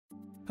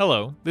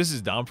Hello, this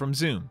is Dom from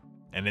Zoom,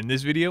 and in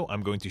this video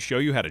I'm going to show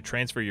you how to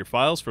transfer your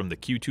files from the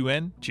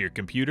Q2n to your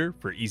computer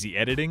for easy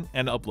editing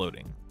and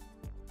uploading.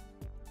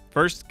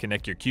 First,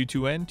 connect your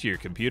Q2n to your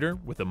computer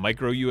with a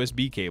micro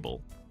USB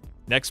cable.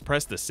 Next,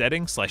 press the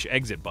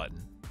Setting/Exit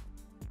button.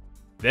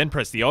 Then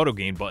press the Auto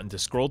Gain button to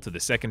scroll to the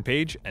second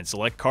page and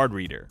select Card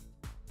Reader.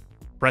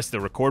 Press the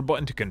Record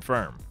button to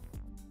confirm.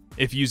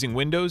 If using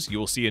Windows, you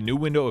will see a new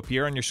window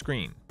appear on your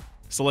screen.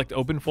 Select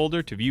Open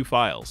Folder to view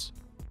files.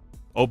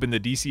 Open the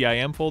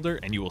DCIM folder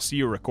and you will see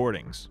your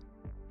recordings.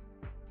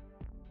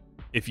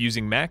 If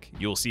using Mac,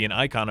 you will see an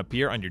icon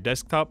appear on your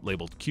desktop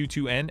labeled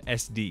Q2n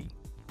SD.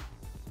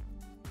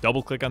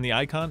 Double-click on the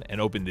icon and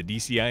open the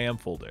DCIM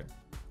folder.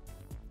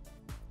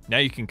 Now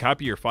you can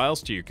copy your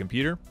files to your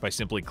computer by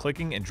simply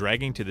clicking and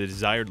dragging to the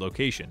desired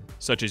location,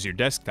 such as your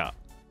desktop.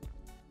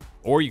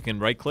 Or you can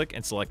right-click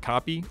and select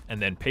Copy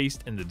and then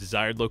paste in the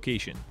desired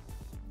location.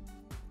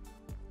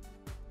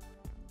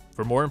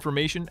 For more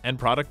information and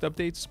product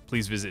updates,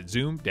 please visit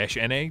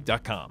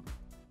zoom-na.com.